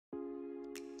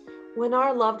When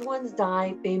our loved ones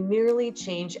die, they merely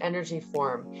change energy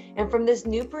form. And from this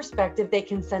new perspective, they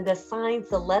can send us signs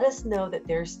to let us know that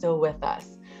they're still with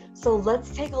us. So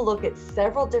let's take a look at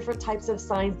several different types of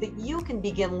signs that you can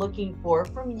begin looking for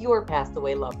from your passed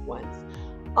away loved ones.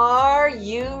 Are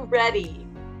you ready?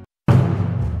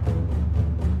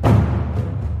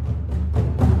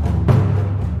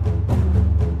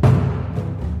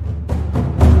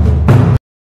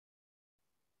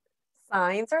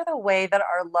 Signs are the way that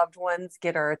our loved ones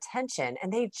get our attention,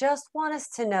 and they just want us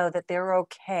to know that they're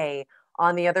okay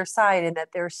on the other side and that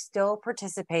they're still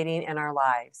participating in our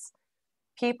lives.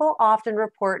 People often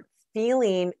report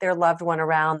feeling their loved one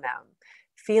around them,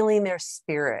 feeling their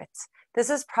spirit. This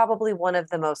is probably one of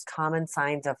the most common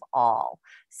signs of all.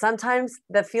 Sometimes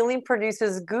the feeling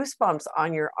produces goosebumps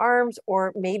on your arms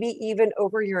or maybe even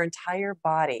over your entire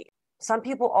body. Some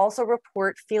people also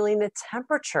report feeling the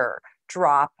temperature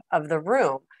drop of the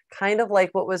room, kind of like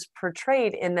what was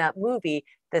portrayed in that movie,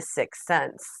 The Sixth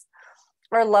Sense.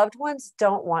 Our loved ones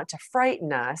don't want to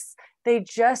frighten us. They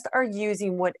just are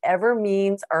using whatever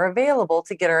means are available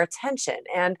to get our attention.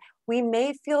 And we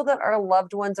may feel that our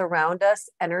loved ones around us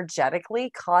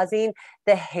energetically causing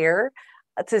the hair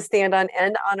to stand on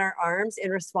end on our arms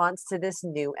in response to this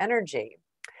new energy.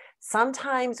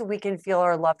 Sometimes we can feel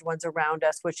our loved ones around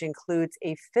us, which includes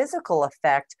a physical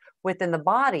effect within the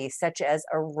body, such as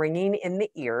a ringing in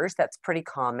the ears. That's pretty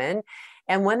common.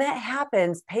 And when that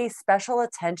happens, pay special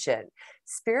attention.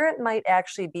 Spirit might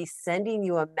actually be sending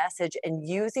you a message and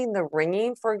using the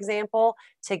ringing, for example,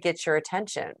 to get your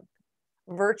attention.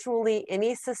 Virtually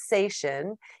any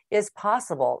cessation is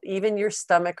possible, even your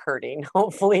stomach hurting,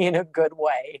 hopefully in a good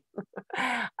way.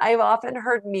 I've often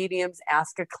heard mediums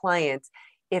ask a client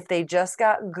if they just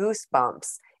got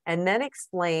goosebumps and then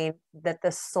explain that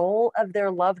the soul of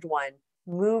their loved one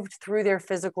moved through their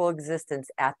physical existence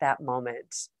at that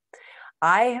moment.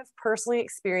 I have personally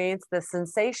experienced the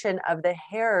sensation of the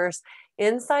hairs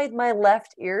inside my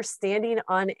left ear standing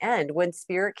on end when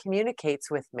spirit communicates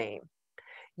with me.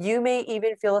 You may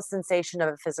even feel a sensation of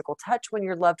a physical touch when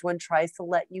your loved one tries to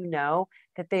let you know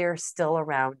that they are still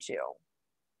around you.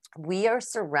 We are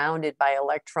surrounded by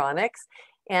electronics,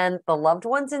 and the loved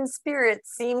ones in spirit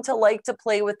seem to like to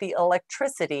play with the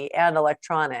electricity and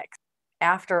electronics.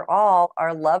 After all,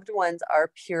 our loved ones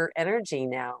are pure energy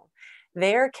now.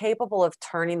 They are capable of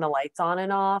turning the lights on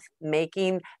and off,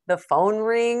 making the phone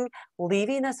ring,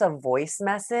 leaving us a voice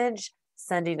message,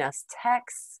 sending us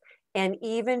texts, and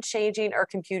even changing our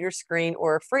computer screen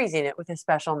or freezing it with a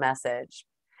special message.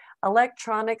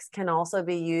 Electronics can also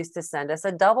be used to send us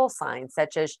a double sign,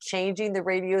 such as changing the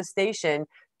radio station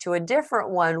to a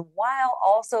different one while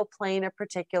also playing a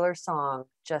particular song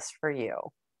just for you.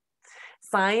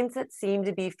 Signs that seem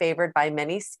to be favored by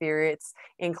many spirits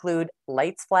include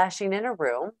lights flashing in a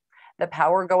room, the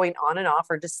power going on and off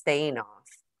or just staying off.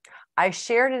 I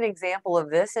shared an example of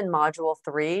this in Module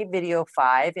 3, Video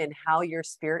 5, in how your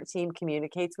spirit team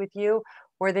communicates with you,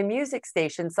 where the music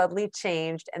station suddenly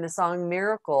changed and the song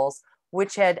Miracles,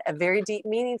 which had a very deep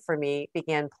meaning for me,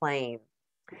 began playing.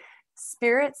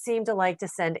 Spirits seem to like to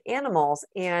send animals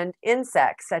and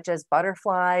insects, such as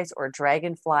butterflies or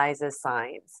dragonflies, as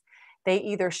signs. They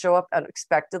either show up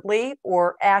unexpectedly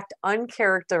or act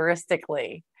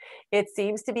uncharacteristically. It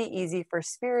seems to be easy for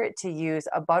spirit to use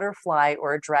a butterfly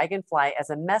or a dragonfly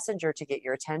as a messenger to get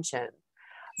your attention.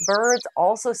 Birds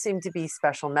also seem to be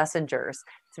special messengers.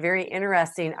 It's very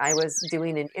interesting. I was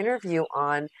doing an interview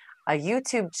on a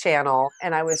YouTube channel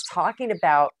and I was talking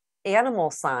about animal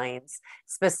signs,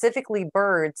 specifically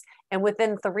birds. And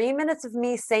within 3 minutes of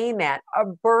me saying that, a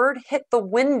bird hit the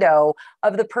window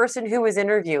of the person who was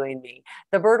interviewing me.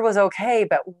 The bird was okay,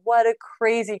 but what a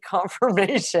crazy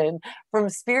confirmation from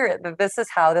spirit that this is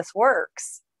how this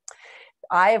works.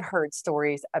 I've heard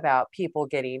stories about people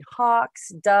getting hawks,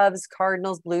 doves,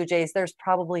 cardinals, blue jays. There's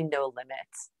probably no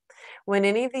limits. When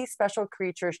any of these special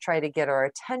creatures try to get our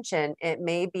attention, it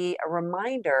may be a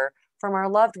reminder from our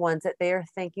loved ones that they are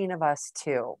thinking of us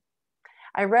too.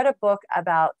 I read a book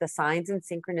about the signs and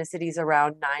synchronicities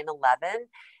around 9/11,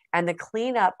 and the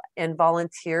cleanup and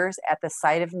volunteers at the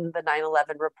site of the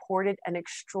 9/11 reported an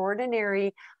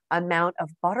extraordinary amount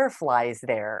of butterflies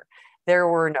there. There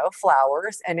were no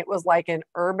flowers, and it was like an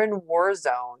urban war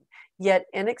zone, yet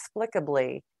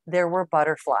inexplicably, there were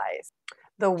butterflies.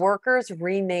 The workers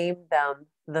renamed them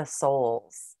the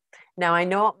souls. Now, I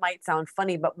know it might sound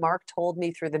funny, but Mark told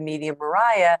me through the medium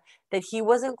Mariah that he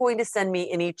wasn't going to send me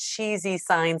any cheesy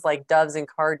signs like doves and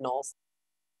cardinals.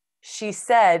 She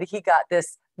said he got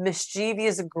this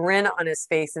mischievous grin on his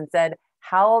face and said,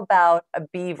 "How about a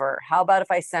beaver? How about if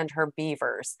I send her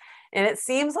beavers?" And it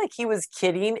seems like he was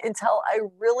kidding until I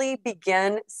really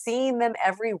began seeing them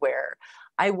everywhere.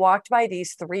 I walked by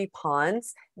these three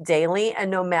ponds daily, and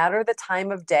no matter the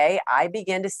time of day, I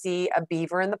began to see a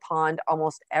beaver in the pond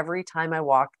almost every time I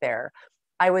walked there.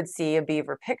 I would see a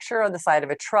beaver picture on the side of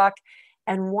a truck.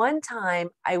 And one time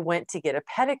I went to get a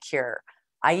pedicure.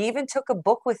 I even took a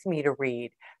book with me to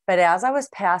read. But as I was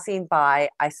passing by,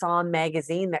 I saw a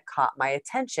magazine that caught my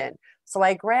attention. So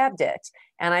I grabbed it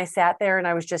and I sat there and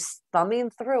I was just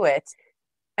thumbing through it.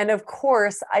 And of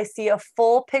course, I see a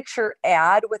full picture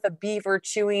ad with a beaver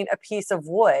chewing a piece of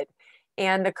wood.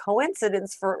 And the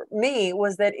coincidence for me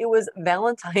was that it was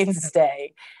Valentine's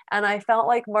Day. And I felt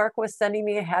like Mark was sending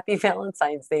me a happy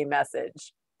Valentine's Day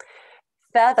message.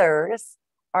 Feathers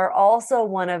are also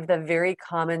one of the very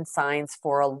common signs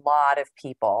for a lot of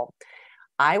people.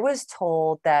 I was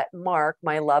told that Mark,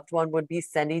 my loved one, would be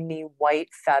sending me white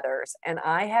feathers, and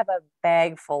I have a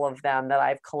bag full of them that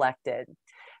I've collected.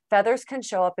 Feathers can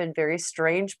show up in very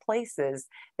strange places.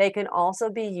 They can also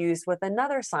be used with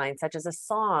another sign, such as a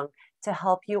song, to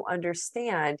help you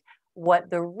understand what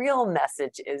the real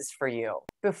message is for you.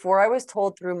 Before I was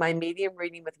told through my medium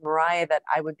reading with Mariah that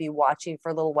I would be watching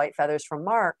for little white feathers from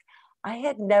Mark, I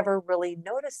had never really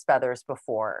noticed feathers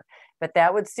before, but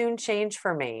that would soon change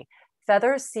for me.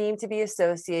 Feathers seem to be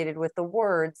associated with the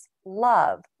words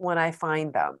love when I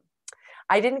find them.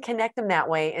 I didn't connect them that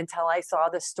way until I saw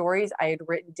the stories I had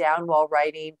written down while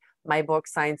writing my book,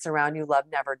 Signs Surround You, Love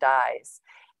Never Dies.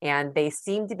 And they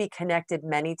seem to be connected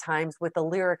many times with the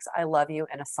lyrics, I love you,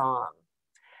 in a song.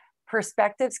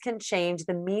 Perspectives can change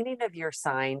the meaning of your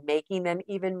sign, making them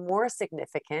even more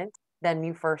significant than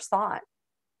you first thought.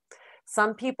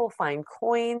 Some people find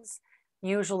coins,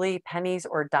 usually pennies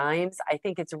or dimes. I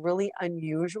think it's really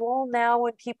unusual now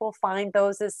when people find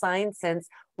those as signs since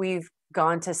we've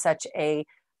gone to such a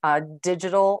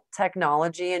digital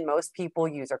technology and most people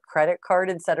use a credit card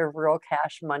instead of real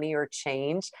cash money or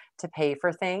change to pay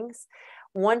for things.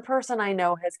 One person I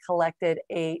know has collected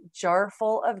a jar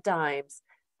full of dimes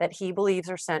that he believes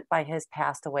are sent by his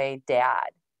passed away dad.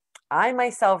 I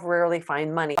myself rarely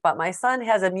find money, but my son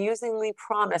has amusingly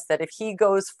promised that if he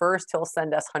goes first, he'll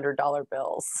send us $100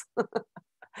 bills.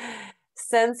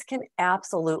 Scents can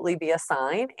absolutely be a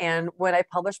sign. And when I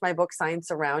published my book, Signs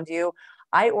Surround You,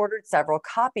 I ordered several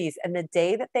copies. And the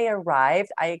day that they arrived,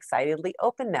 I excitedly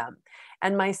opened them.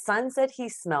 And my son said he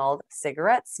smelled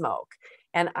cigarette smoke.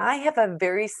 And I have a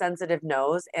very sensitive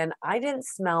nose, and I didn't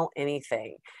smell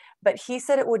anything. But he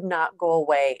said it would not go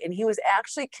away. And he was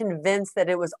actually convinced that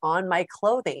it was on my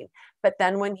clothing. But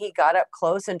then when he got up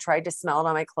close and tried to smell it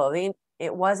on my clothing,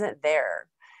 it wasn't there.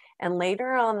 And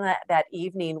later on that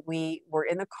evening, we were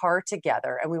in the car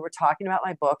together and we were talking about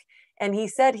my book. And he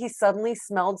said he suddenly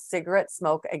smelled cigarette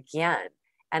smoke again.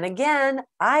 And again,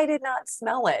 I did not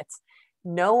smell it.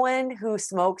 No one who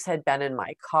smokes had been in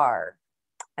my car.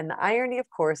 And the irony, of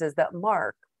course, is that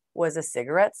Mark was a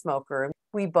cigarette smoker.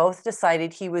 We both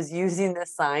decided he was using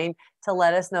this sign to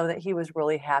let us know that he was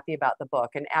really happy about the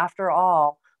book. And after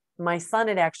all, my son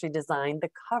had actually designed the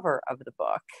cover of the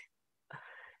book.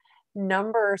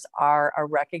 Numbers are a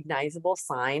recognizable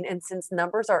sign, and since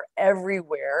numbers are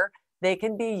everywhere, they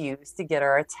can be used to get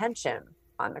our attention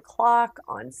on the clock,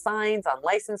 on signs, on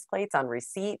license plates, on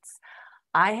receipts.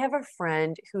 I have a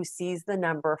friend who sees the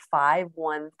number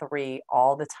 513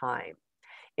 all the time.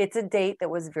 It's a date that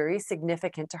was very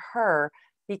significant to her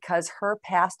because her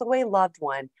passed away loved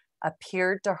one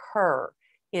appeared to her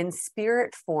in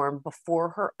spirit form before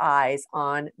her eyes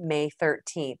on May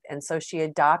 13th. And so she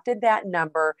adopted that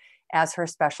number as her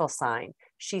special sign.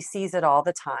 She sees it all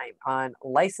the time on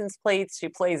license plates. She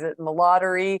plays it in the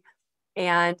lottery.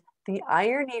 And the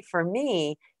irony for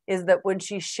me is that when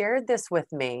she shared this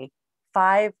with me,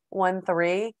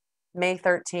 513, May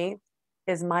 13th,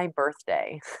 is my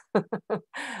birthday.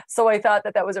 So I thought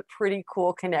that that was a pretty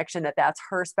cool connection, that that's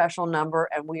her special number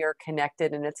and we are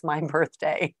connected and it's my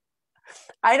birthday.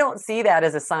 I don't see that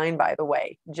as a sign, by the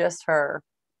way, just her.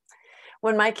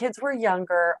 When my kids were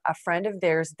younger, a friend of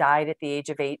theirs died at the age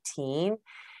of 18,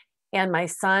 and my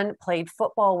son played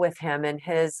football with him, and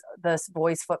this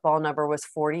boy's football number was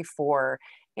 44,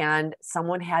 and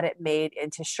someone had it made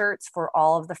into shirts for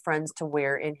all of the friends to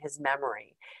wear in his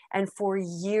memory. And for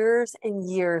years and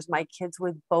years, my kids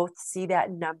would both see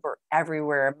that number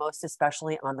everywhere, most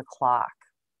especially on the clock.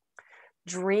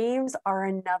 Dreams are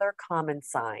another common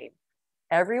sign.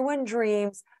 Everyone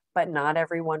dreams, but not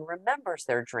everyone remembers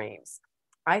their dreams.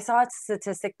 I saw a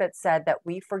statistic that said that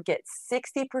we forget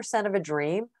 60% of a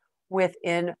dream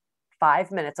within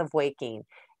 5 minutes of waking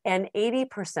and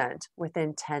 80%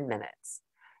 within 10 minutes.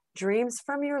 Dreams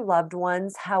from your loved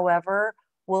ones, however,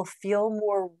 will feel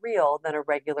more real than a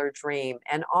regular dream,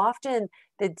 and often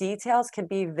the details can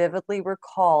be vividly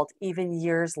recalled even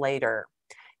years later.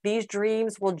 These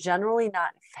dreams will generally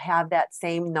not have that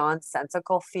same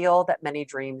nonsensical feel that many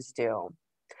dreams do.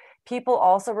 People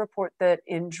also report that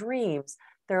in dreams,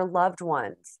 their loved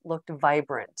ones looked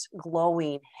vibrant,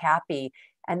 glowing, happy,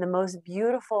 and the most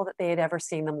beautiful that they had ever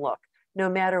seen them look, no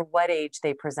matter what age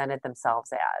they presented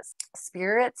themselves as.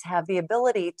 Spirits have the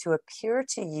ability to appear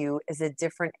to you as a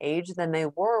different age than they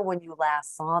were when you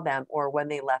last saw them or when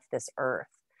they left this earth.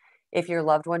 If your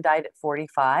loved one died at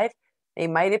 45, they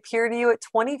might appear to you at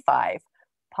 25,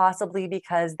 possibly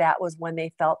because that was when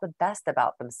they felt the best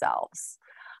about themselves.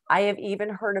 I have even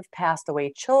heard of passed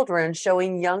away children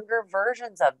showing younger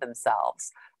versions of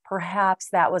themselves. Perhaps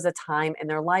that was a time in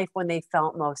their life when they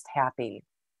felt most happy.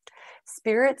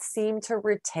 Spirits seem to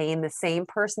retain the same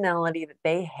personality that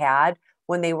they had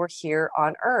when they were here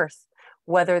on earth.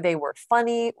 Whether they were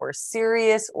funny or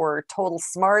serious or total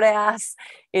smartass,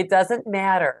 it doesn't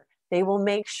matter. They will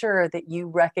make sure that you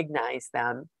recognize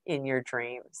them in your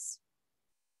dreams.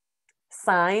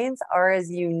 Signs are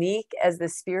as unique as the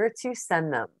spirits who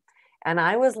send them. And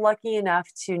I was lucky enough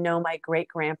to know my great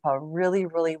grandpa really,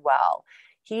 really well.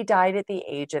 He died at the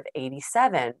age of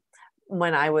 87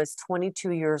 when I was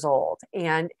 22 years old.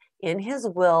 And in his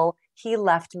will, he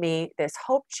left me this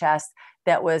hope chest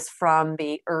that was from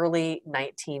the early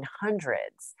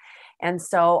 1900s. And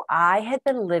so I had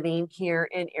been living here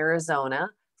in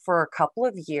Arizona for a couple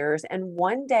of years. And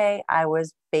one day I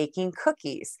was baking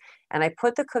cookies and I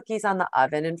put the cookies on the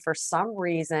oven. And for some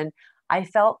reason, I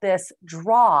felt this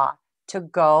draw to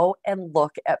go and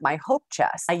look at my hope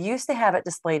chest. I used to have it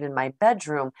displayed in my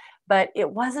bedroom, but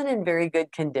it wasn't in very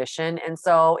good condition. And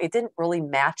so it didn't really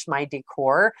match my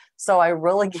decor. So I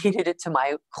relegated it to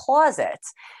my closet.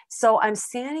 So I'm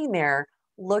standing there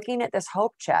looking at this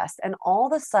hope chest, and all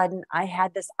of a sudden I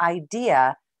had this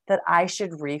idea that I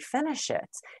should refinish it.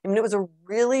 I mean, it was a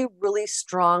really, really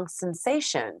strong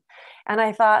sensation. And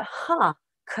I thought,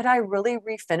 could I really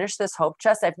refinish this hope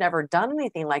chest? I've never done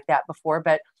anything like that before,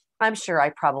 but I'm sure I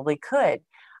probably could.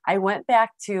 I went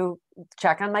back to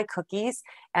check on my cookies,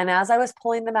 and as I was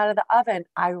pulling them out of the oven,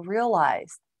 I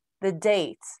realized the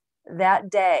date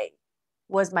that day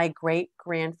was my great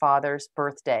grandfather's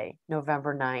birthday,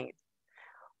 November 9th.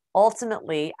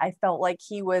 Ultimately, I felt like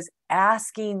he was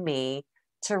asking me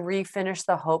to refinish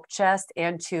the hope chest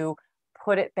and to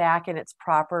put it back in its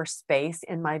proper space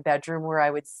in my bedroom where I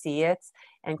would see it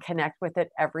and connect with it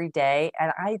every day.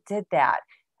 And I did that.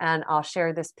 And I'll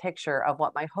share this picture of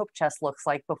what my hope chest looks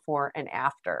like before and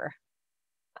after.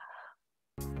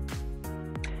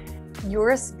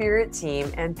 Your spirit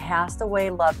team and passed away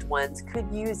loved ones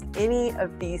could use any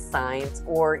of these signs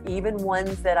or even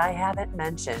ones that I haven't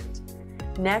mentioned.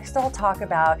 Next, I'll talk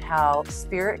about how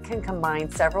spirit can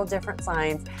combine several different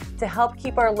signs to help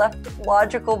keep our left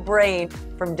logical brain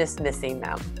from dismissing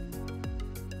them.